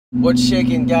What's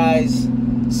shaking, guys?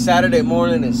 Saturday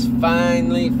morning is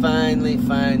finally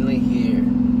here.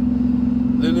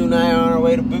 Lulu and I are on our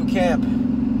way to boot camp.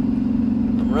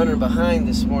 I'm running behind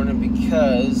this morning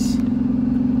because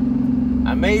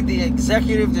I made the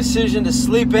executive decision to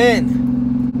sleep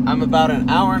in. I'm about an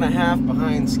hour and a half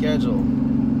behind schedule.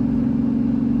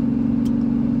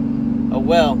 Oh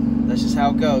well, that's just how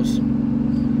it goes.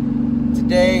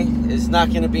 Today is not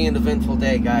going to be an eventful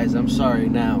day, guys. I'm sorry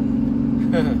now.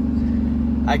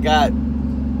 I got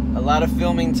a lot of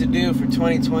filming to do for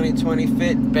 2020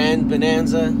 Fit Band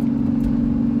Bonanza.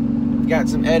 Got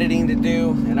some editing to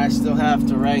do, and I still have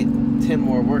to write 10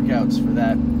 more workouts for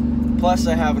that. Plus,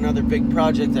 I have another big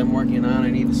project I'm working on.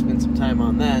 I need to spend some time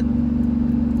on that.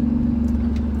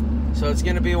 So it's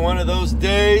going to be one of those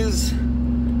days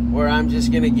where I'm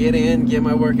just going to get in, get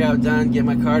my workout done, get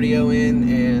my cardio in,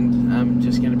 and I'm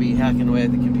just going to be hacking away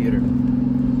at the computer.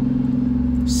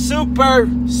 Super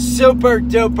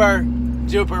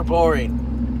duper boring.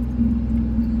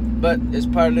 But it's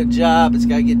part of the job, it's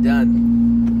got to get done.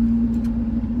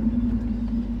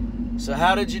 So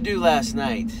how did you do last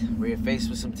night? Were you faced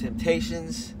with some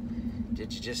temptations?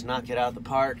 Did you just knock it out of the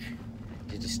park?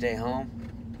 Did you stay home?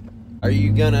 Are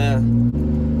you gonna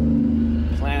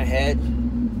plan ahead?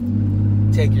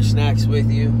 Take your snacks with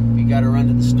you. If you gotta run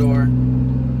to the store,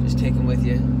 just take them with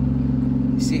you.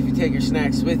 You see, if you take your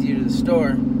snacks with you to the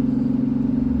store,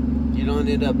 you don't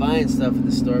end up buying stuff at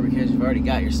the store because you've already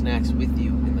got your snacks with you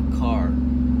in the car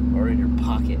or in your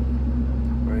pocket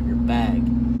or in your bag.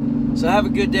 So have a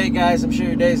good day, guys. I'm sure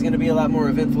your day is going to be a lot more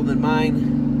eventful than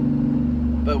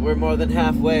mine, but we're more than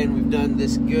halfway and we've done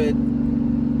this good.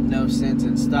 No sense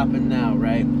in stopping now,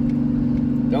 right?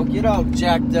 Don't get all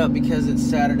jacked up because it's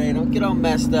Saturday. Don't get all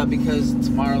messed up because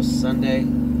tomorrow's Sunday.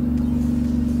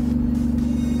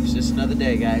 It's just another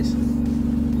day, guys.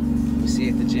 We'll see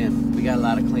you at the gym. We got a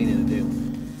lot of cleaning to do.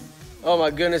 Oh my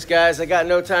goodness, guys. I got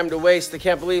no time to waste. I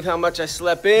can't believe how much I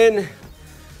slept in.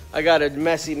 I got a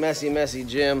messy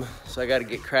gym, so I got to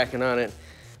get cracking on it.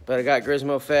 But I got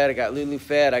Grismo fed. I got Lulu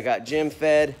fed. I got Jim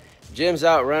fed. Jim's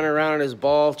out running around on his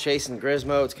ball chasing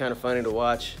Grismo. It's kind of funny to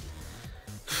watch.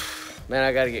 Man,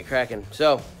 I got to get cracking.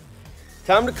 So,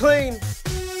 time to clean.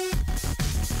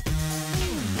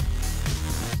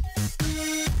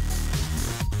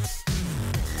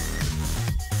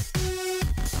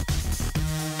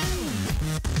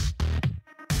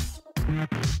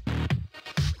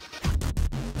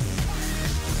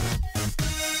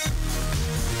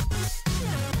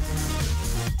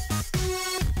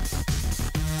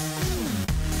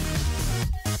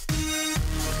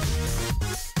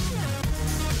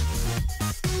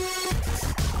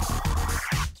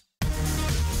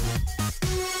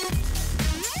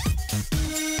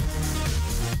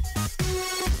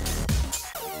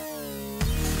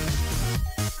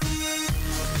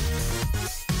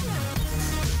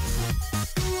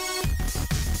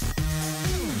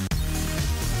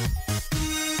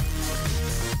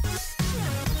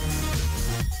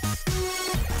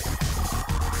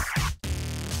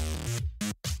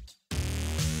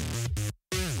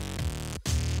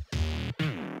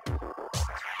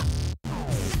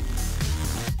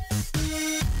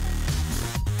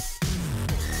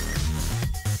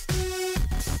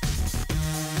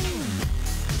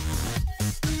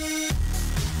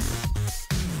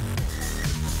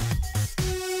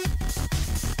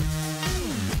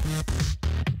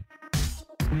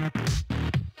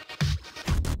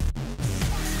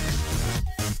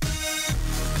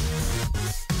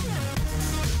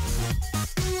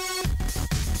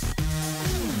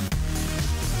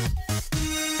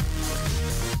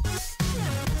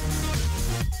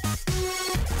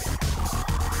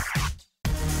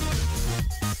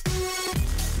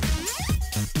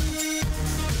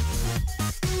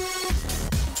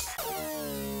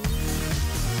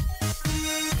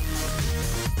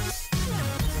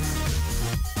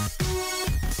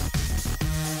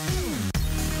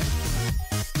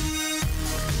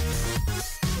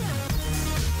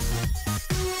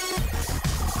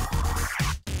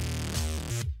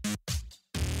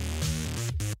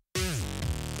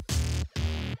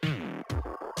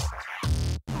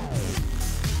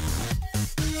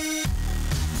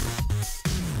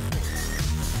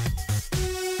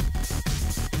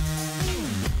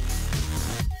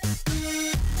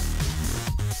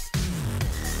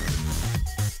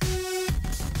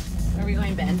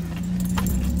 Ben?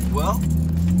 Well,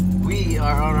 we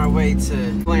are on our way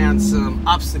to plan some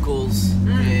obstacles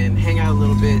and hang out a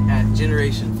little bit at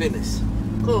Generation Fitness.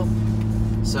 Cool.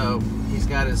 So he's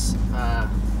got his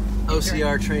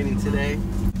OCR training today,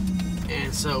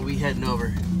 and so we heading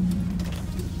over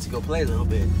to go play a little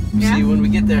bit. Yeah. See you when we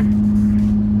get there.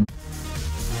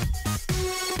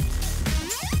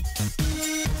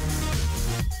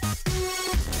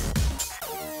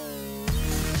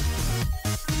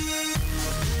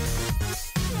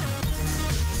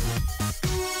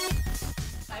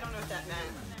 that, man.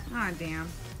 Aw, damn.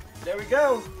 There we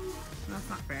go. That's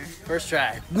not fair. First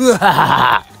try.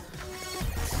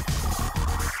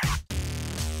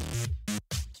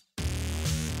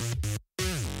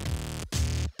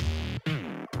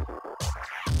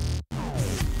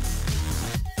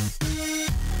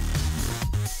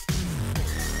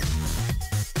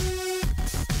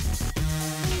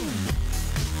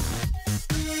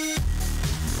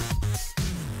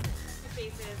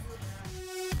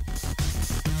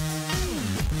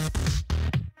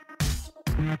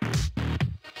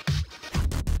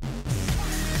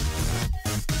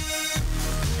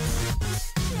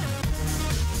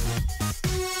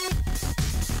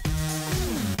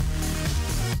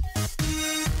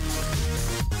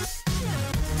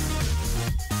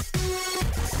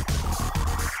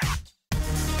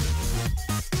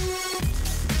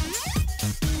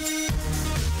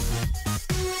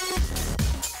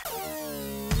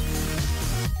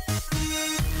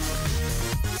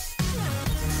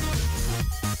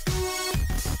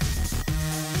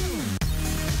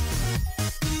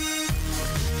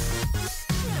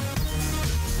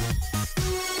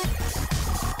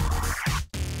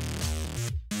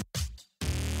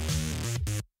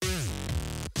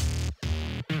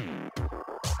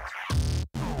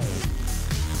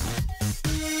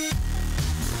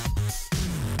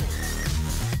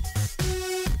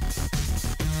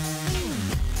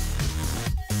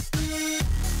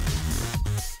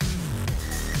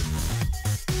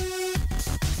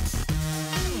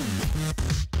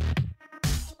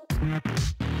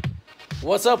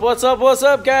 What's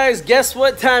up, guys? Guess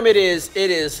what time it is?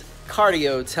 It is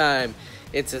cardio time.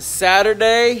 It's a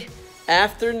Saturday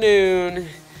afternoon,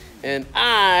 and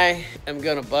I am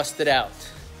gonna bust it out.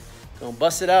 Gonna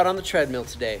bust it out on the treadmill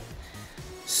today.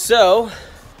 So,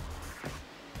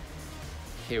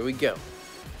 here we go.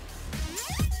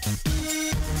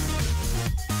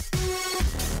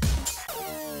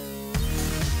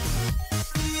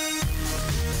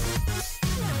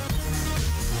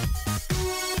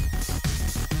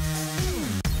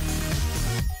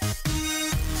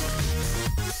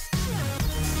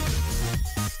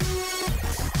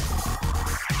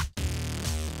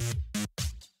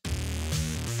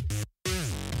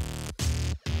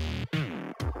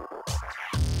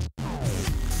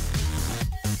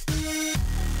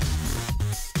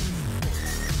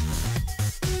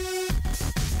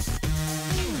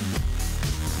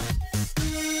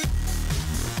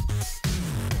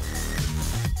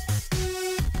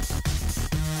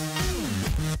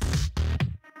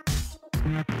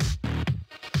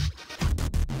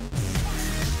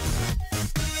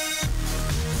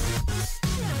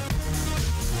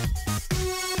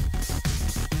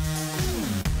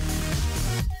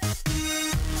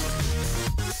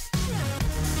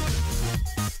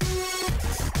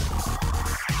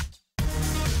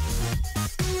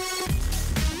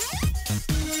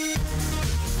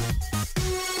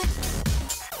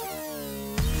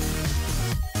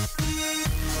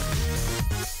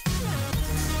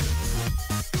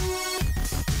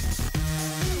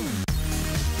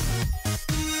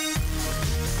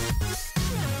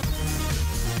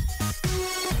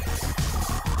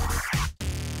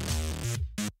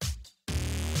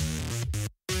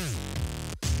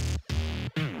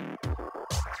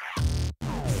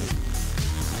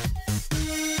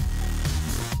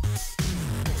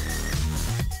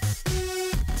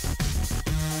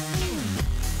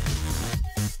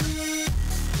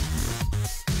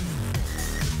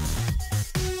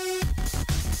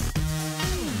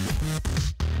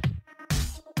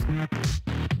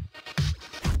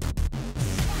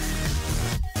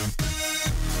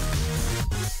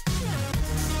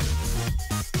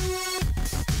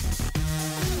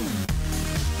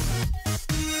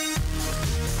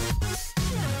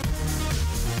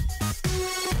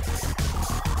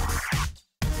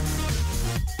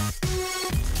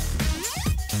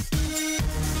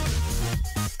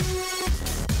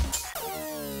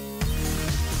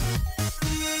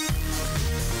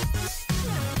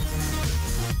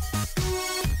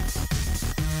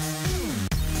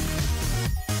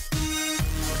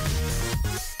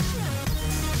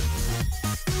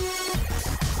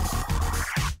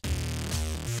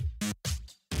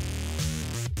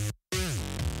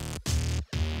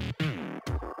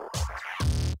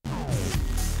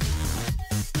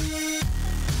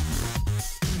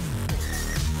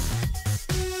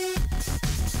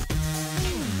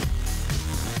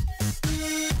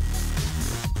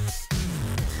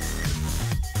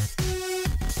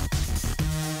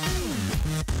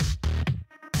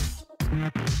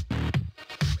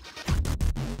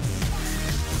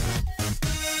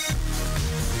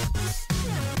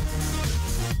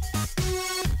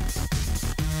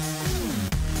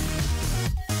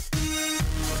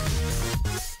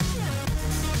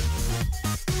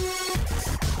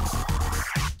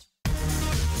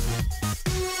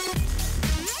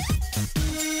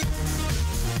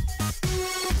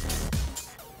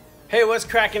 Hey, what's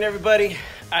cracking, everybody?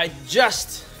 I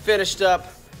just finished up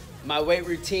my weight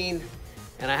routine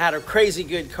and I had a crazy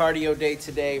good cardio day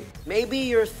today. Maybe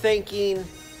you're thinking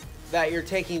that you're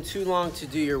taking too long to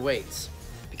do your weights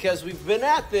because we've been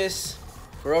at this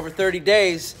for over 30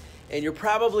 days and you're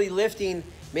probably lifting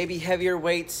maybe heavier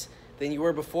weights than you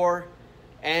were before.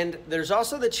 And there's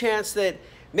also the chance that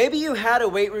maybe you had a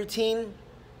weight routine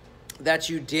that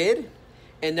you did,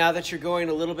 and now that you're going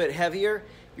a little bit heavier,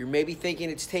 you're maybe thinking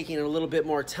it's taking a little bit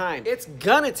more time. It's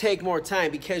gonna take more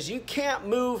time because you can't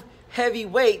move heavy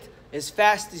weight as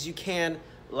fast as you can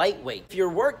light weight. If your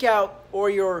workout or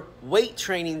your weight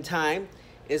training time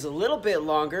is a little bit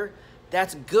longer,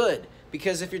 that's good,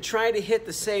 because if you're trying to hit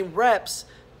the same reps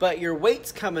but your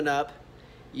weight's coming up,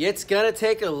 it's gonna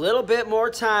take a little bit more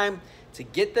time to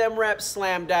get them reps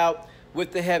slammed out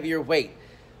with the heavier weight.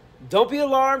 Don't be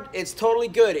alarmed, it's totally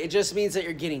good. It just means that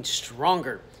you're getting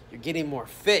stronger, you're getting more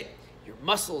fit, your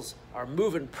muscles are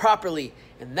moving properly,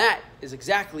 and that is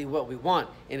exactly what we want.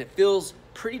 And it feels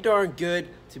pretty darn good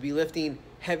to be lifting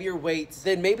heavier weights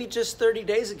than maybe just 30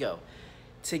 days ago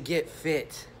to get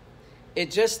fit.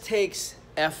 It just takes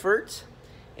effort,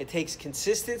 it takes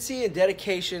consistency and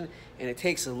dedication, and it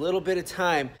takes a little bit of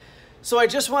time. So I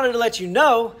just wanted to let you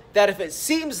know that if it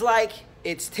seems like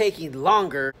it's taking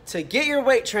longer to get your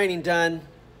weight training done,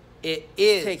 it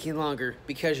is taking longer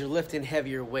because you're lifting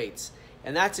heavier weights.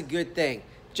 And that's a good thing.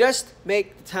 Just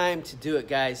make the time to do it,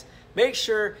 guys. Make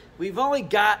sure we've only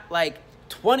got like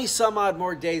 20 some odd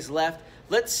more days left.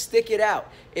 Let's stick it out.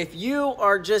 If you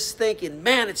are just thinking,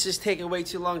 man, it's just taking way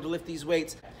too long to lift these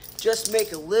weights, just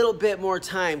make a little bit more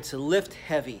time to lift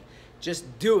heavy.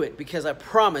 Just do it, because I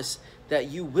promise that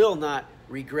you will not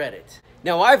regret it.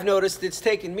 Now, I've noticed it's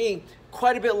taken me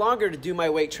quite a bit longer to do my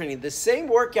weight training. The same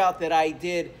workout that I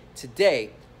did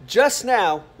today, just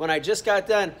now, when I just got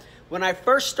done, when I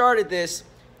first started this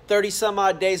 30 some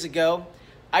odd days ago,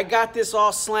 I got this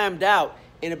all slammed out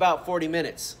in about 40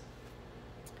 minutes.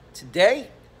 Today,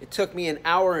 it took me an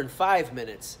hour and 5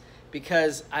 minutes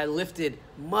because I lifted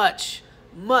much,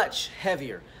 much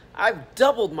heavier. I've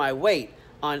doubled my weight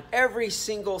on every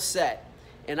single set,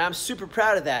 and I'm super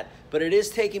proud of that, but it is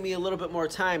taking me a little bit more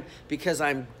time because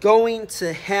I'm going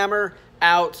to hammer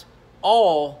out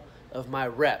all of my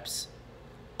reps.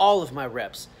 All of my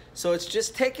reps. So it's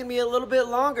just taking me a little bit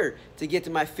longer to get to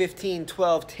my 15,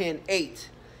 12, 10, 8,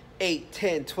 8,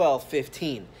 10, 12,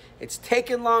 15. It's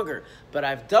taken longer, but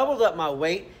I've doubled up my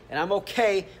weight, and I'm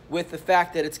okay with the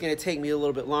fact that it's going to take me a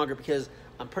little bit longer because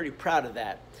I'm pretty proud of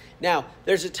that. Now,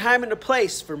 there's a time and a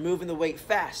place for moving the weight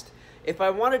fast. If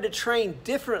I wanted to train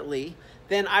differently,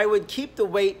 then I would keep the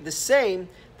weight the same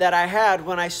that I had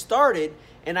when I started,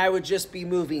 and I would just be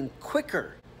moving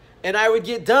quicker. And I would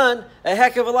get done a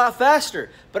heck of a lot faster.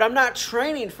 But I'm not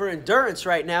training for endurance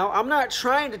right now. I'm not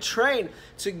trying to train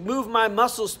to move my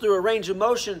muscles through a range of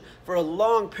motion for a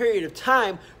long period of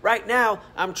time. Right now,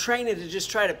 I'm training to just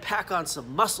try to pack on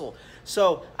some muscle.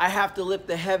 So I have to lift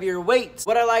the heavier weights.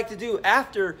 What I like to do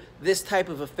after this type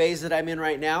of a phase that I'm in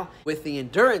right now with the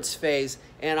endurance phase,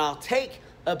 and I'll take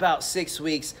about 6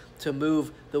 weeks to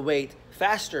move the weight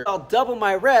faster. I'll double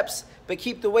my reps, but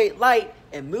keep the weight light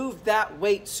and move that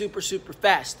weight super, super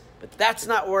fast. But that's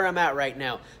not where I'm at right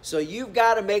now. So you've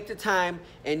got to make the time,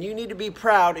 and you need to be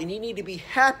proud, and you need to be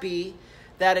happy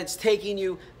that it's taking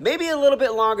you maybe a little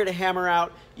bit longer to hammer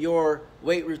out your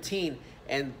weight routine.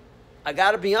 And I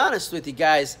got to be honest with you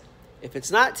guys, if it's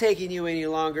not taking you any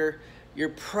longer, you're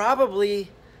probably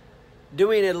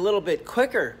doing it a little bit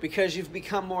quicker because you've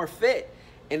become more fit.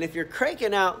 And if you're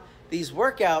cranking out these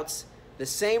workouts, the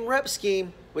same rep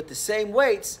scheme with the same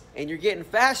weights, and you're getting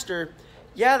faster,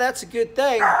 yeah, that's a good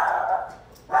thing.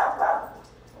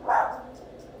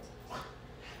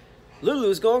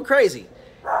 Lulu's going crazy.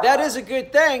 That is a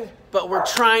good thing, but we're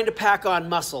trying to pack on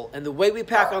muscle. And the way we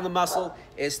pack on the muscle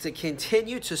is to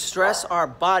continue to stress our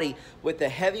body with the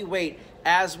heavy weight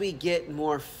as we get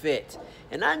more fit.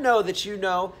 And I know that you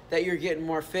know that you're getting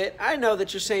more fit. I know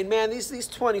that you're saying, man, these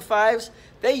 25s,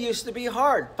 they used to be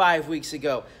hard 5 weeks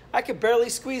ago. I could barely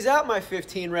squeeze out my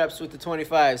 15 reps with the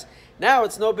 25s. Now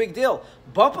it's no big deal.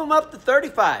 Bump them up to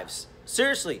 35s.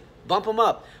 Seriously, bump them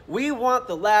up. We want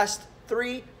the last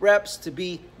 3 reps to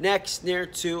be next, near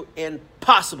to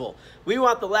impossible. We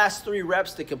want the last 3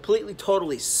 reps to completely,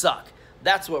 totally suck.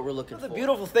 That's what we're looking for. The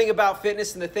beautiful thing about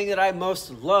fitness, and the thing that I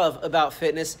most love about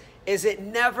fitness, is it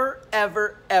never,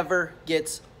 ever, ever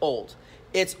gets old.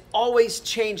 It's always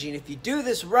changing. If you do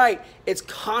this right, it's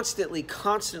constantly,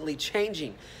 constantly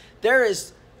changing. There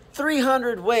is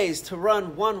 300 ways to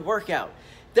run one workout.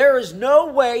 There is no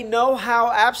way, no how,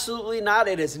 absolutely not.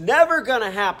 It is never going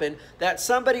to happen that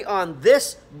somebody on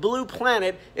this blue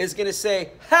planet is going to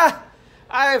say, ha,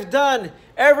 I have done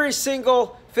every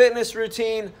single fitness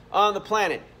routine on the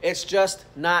planet. It's just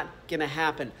not going to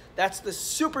happen. That's the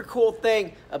super cool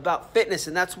thing about fitness.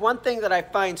 And that's one thing that I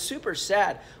find super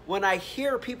sad when I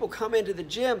hear people come into the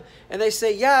gym and they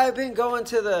say, yeah, I've been going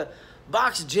to the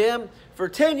box gym for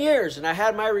 10 years and I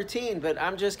had my routine, but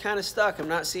I'm just kind of stuck. I'm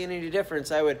not seeing any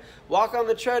difference. I would walk on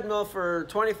the treadmill for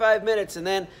 25 minutes and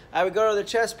then I would go to the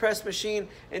chest press machine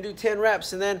and do 10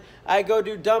 reps. And then I go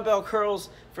do dumbbell curls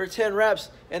for 10 reps.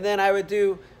 And then I would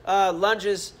do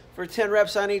lunges for 10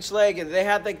 reps on each leg. And they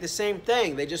had like the same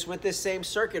thing. They just went this same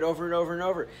circuit over and over and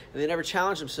over. And they never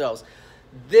challenged themselves.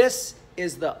 This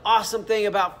is the awesome thing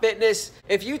about fitness.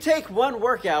 If you take one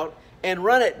workout and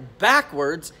run it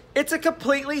backwards, it's a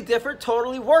completely different,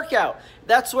 totally workout.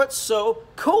 That's what's so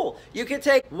cool. You can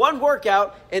take one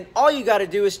workout and all you got to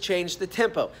do is change the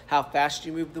tempo, how fast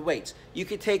you move the weights. You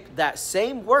can take that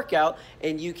same workout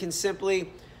and you can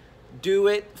simply do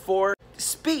it for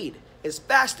speed, as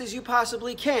fast as you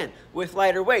possibly can with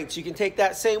lighter weights. You can take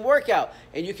that same workout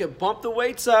and you can bump the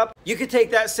weights up. You could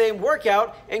take that same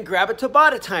workout and grab a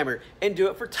Tabata timer and do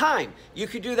it for time. You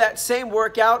could do that same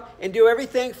workout and do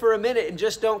everything for a minute and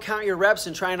just don't count your reps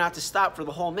and try not to stop for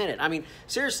the whole minute. I mean,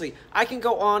 seriously, I can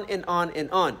go on and on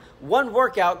and on. One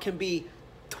workout can be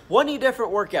 20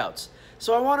 different workouts.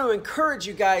 So I want to encourage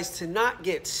you guys to not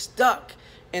get stuck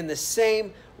in the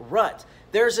same rut.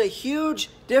 There's a huge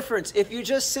difference if you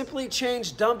just simply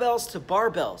change dumbbells to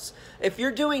barbells. If you're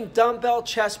doing dumbbell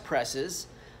chest presses,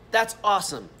 that's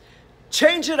awesome.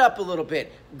 Change it up a little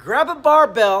bit. Grab a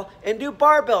barbell and do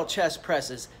barbell chest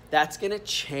presses. That's going to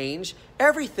change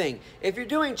everything. If you're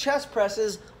doing chest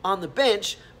presses on the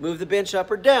bench, move the bench up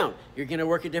or down. You're going to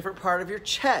work a different part of your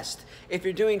chest. If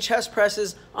you're doing chest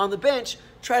presses on the bench,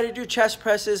 try to do chest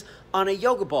presses on a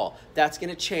yoga ball. That's going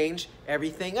to change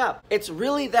everything up. It's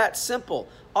really that simple.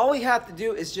 All we have to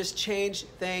do is just change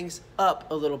things up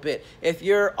a little bit. If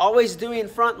you're always doing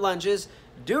front lunges,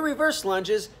 do reverse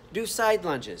lunges, do side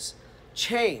lunges.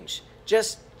 Change.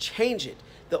 Just change it.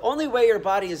 The only way your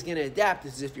body is going to adapt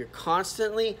is if you're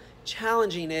constantly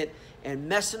challenging it and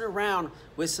messing around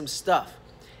with some stuff.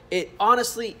 It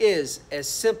honestly is as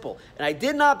simple. And I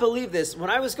did not believe this. When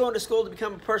I was going to school to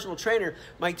become a personal trainer,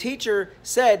 my teacher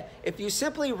said, if you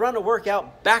simply run a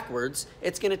workout backwards,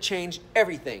 it's going to change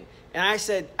everything. And I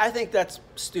said, I think that's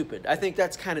stupid. I think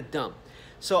that's kind of dumb.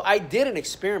 So I did an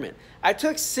experiment. I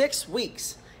took 6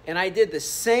 weeks and I did the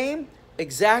same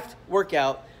exact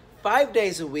workout 5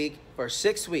 days a week for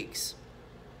 6 weeks.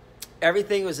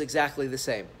 Everything was exactly the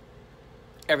same.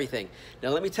 Everything. Now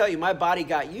let me tell you, my body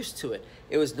got used to it.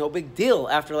 It was no big deal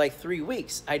after like 3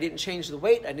 weeks. I didn't change the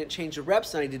weight, I didn't change the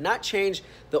reps, and I did not change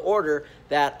the order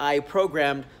that I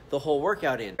programmed the whole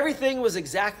workout in. Everything was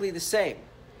exactly the same.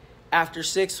 After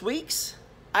 6 weeks,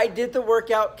 I did the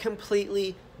workout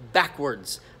completely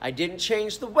backwards. I didn't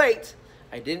change the weight,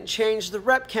 I didn't change the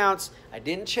rep counts, I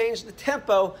didn't change the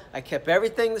tempo, I kept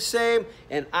everything the same,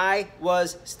 and I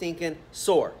was stinking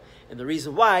sore. And the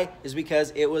reason why is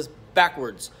because it was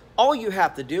backwards. All you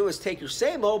have to do is take your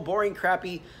same old boring,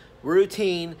 crappy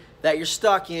routine that you're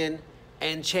stuck in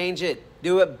and change it.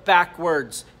 Do it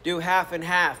backwards. Do half and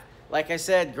half. Like I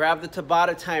said, grab the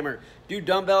Tabata timer. Do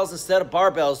dumbbells instead of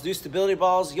barbells. Do stability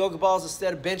balls, yoga balls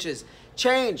instead of benches.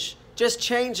 Change. Just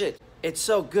change it. It's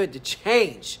so good to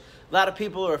change. A lot of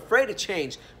people are afraid of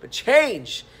change, but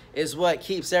change is what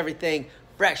keeps everything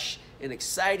fresh and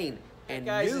exciting and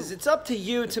new. It's up to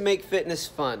you to make fitness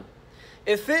fun.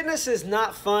 If fitness is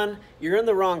not fun, you're in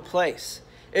the wrong place.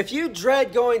 If you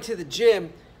dread going to the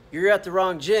gym, you're at the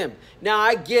wrong gym. Now,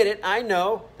 I get it. I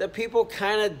know that people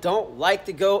kind of don't like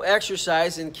to go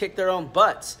exercise and kick their own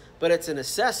butts, but it's a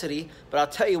necessity. But I'll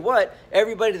tell you what,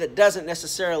 everybody that doesn't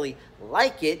necessarily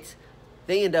like it,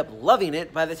 they end up loving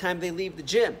it by the time they leave the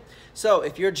gym. So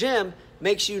if your gym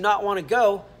makes you not want to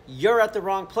go, you're at the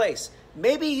wrong place.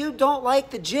 Maybe you don't like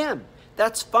the gym.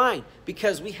 That's fine,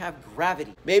 because we have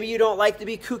gravity. Maybe you don't like to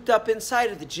be cooped up inside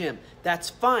of the gym. That's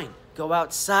fine. Go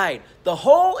outside. The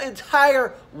whole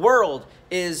entire world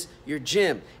is your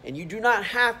gym, and you do not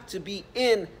have to be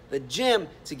in the gym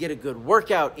to get a good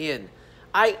workout in.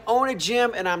 I own a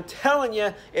gym, and I'm telling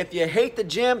you, if you hate the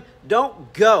gym,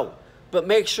 don't go. But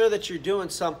make sure that you're doing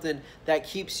something that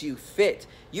keeps you fit.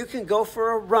 You can go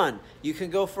for a run. You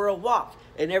can go for a walk.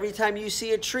 And every time you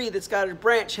see a tree that's got a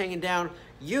branch hanging down,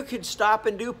 you could stop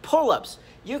and do pull-ups.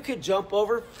 You could jump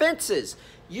over fences.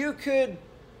 You could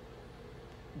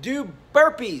do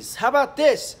burpees. How about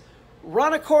this?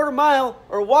 Run a quarter mile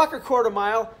or walk a quarter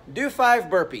mile, do 5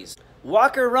 burpees.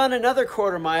 Walk or run another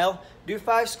quarter mile, do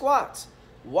 5 squats.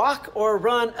 Walk or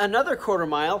run another quarter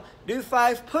mile, do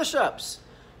 5 push-ups.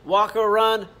 Walk or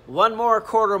run one more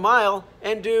quarter mile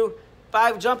and do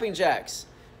 5 jumping jacks.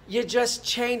 You just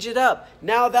change it up.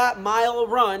 Now that mile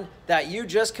run that you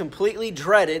just completely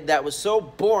dreaded, that was so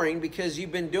boring because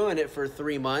you've been doing it for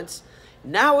 3 months,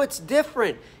 now it's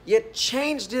different. You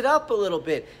changed it up a little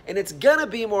bit, and it's gonna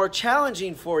be more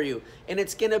challenging for you, and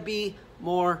it's gonna be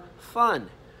more fun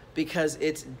because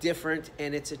it's different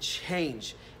and it's a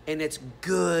change, and it's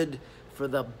good for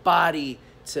the body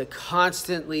to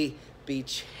constantly be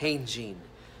changing.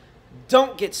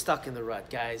 Don't get stuck in the rut,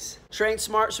 guys. Train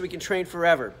smart so we can train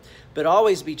forever, but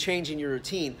always be changing your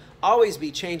routine. Always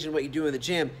be changing what you do in the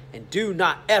gym, and do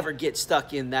not ever get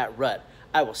stuck in that rut.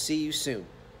 I will see you soon.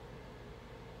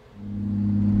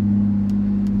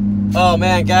 Oh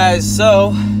man, guys,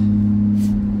 so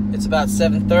it's about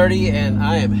 7:30 and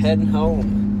I am heading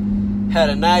home. Had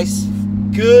a nice,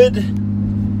 good,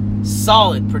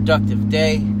 solid, productive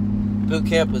day. Boot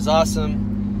camp was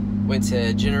awesome. Went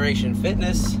to Generation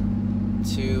Fitness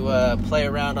to play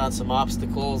around on some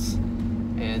obstacles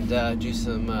and do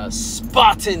some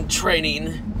Spartan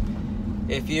training.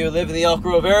 If you live in the Elk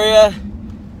Grove area,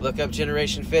 look up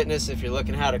Generation Fitness if you're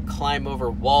looking how to climb over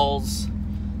walls,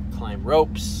 climb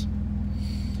ropes,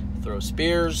 throw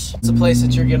spears. It's a place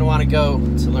that you're gonna wanna go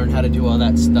to learn how to do all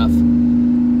that stuff.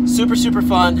 Super, super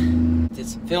fun. Did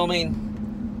some filming,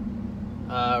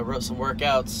 wrote some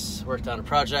workouts, worked on a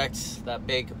project, that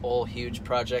big, old, huge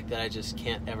project that I just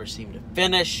can't ever seem to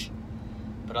finish,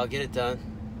 but I'll get it done.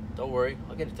 Don't worry,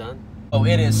 I'll get it done. Oh,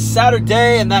 it is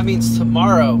Saturday, and that means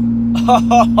tomorrow.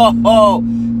 Oh,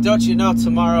 don't you know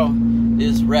tomorrow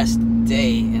is rest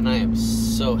day, and I am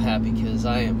so happy because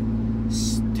I am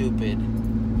stupid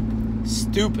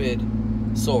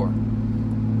sore.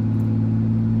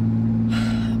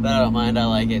 But I don't mind, I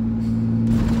like it.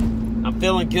 I'm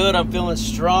feeling good, I'm feeling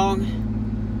strong.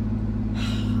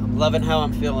 I'm loving how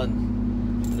I'm feeling.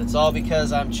 And it's all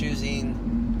because I'm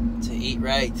choosing to eat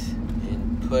right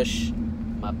and push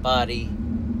my body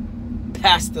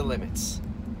past the limits.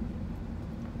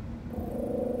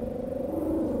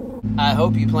 I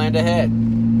hope you planned ahead.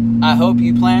 I hope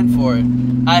you planned for it.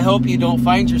 I hope you don't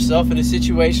find yourself in a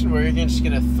situation where you're just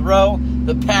gonna throw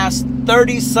the past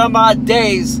 30 some odd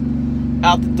days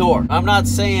out the door. I'm not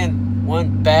saying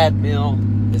one bad meal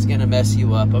is gonna mess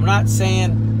you up. I'm not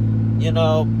saying, you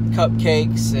know,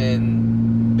 cupcakes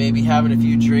and maybe having a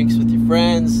few drinks with your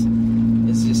friends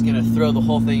is just gonna throw the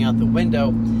whole thing out the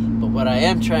window. But what I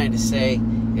am trying to say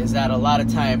is that a lot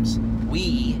of times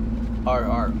we are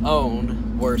our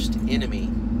own worst enemy.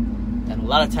 And a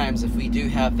lot of times if we do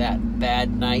have that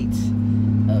bad night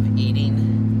of eating,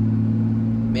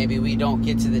 maybe we don't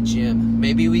get to the gym,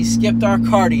 maybe we skipped our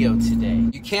cardio today.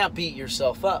 You can't beat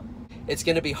yourself up. It's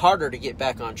going to be harder to get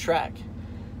back on track.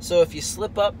 So if you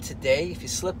slip up today, if you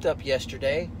slipped up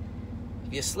yesterday,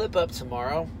 if you slip up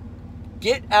tomorrow,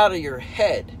 get out of your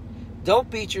head. Don't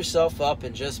beat yourself up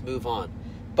and just move on.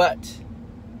 But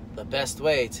the best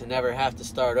way to never have to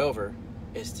start over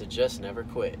is to just never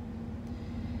quit.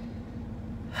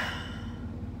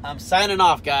 I'm signing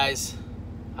off, guys.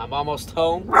 I'm almost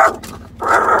home.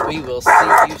 We will see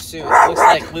you soon. Looks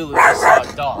like Lulu just saw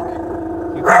a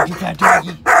dog. You gotta get that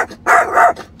doggy.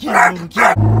 Get him,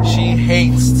 get him. She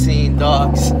hates seeing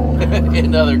dogs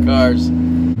in other cars.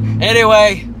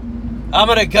 Anyway, I'm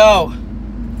gonna go.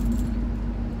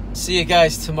 See you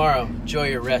guys tomorrow. Enjoy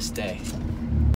your rest day.